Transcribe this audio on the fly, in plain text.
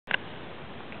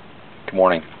Good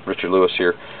morning, Richard Lewis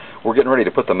here. We're getting ready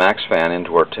to put the MaxxFan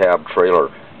into our tab trailer,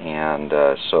 and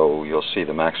so you'll see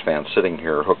the MaxxFan sitting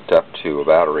here hooked up to a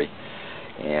battery,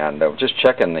 and just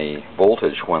checking the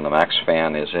voltage when the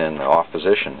MaxxFan is in off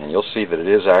position, and you'll see that it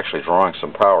is actually drawing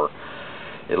some power.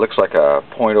 It looks like a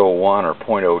 0.01 or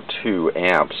 0.02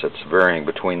 amps. It's varying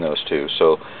between those two,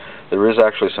 so there is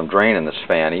actually some drain in this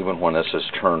fan even when this is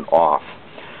turned off.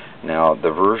 Now, the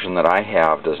version that I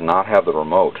have does not have the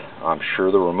remote. I'm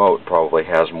sure the remote probably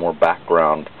has more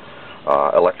background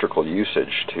electrical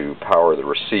usage to power the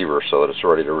receiver so that it's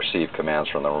ready to receive commands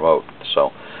from the remote.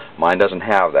 So mine doesn't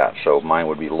have that, so mine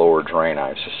would be lower drain,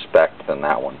 I suspect, than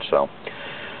that one. So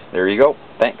there you go.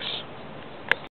 Thanks.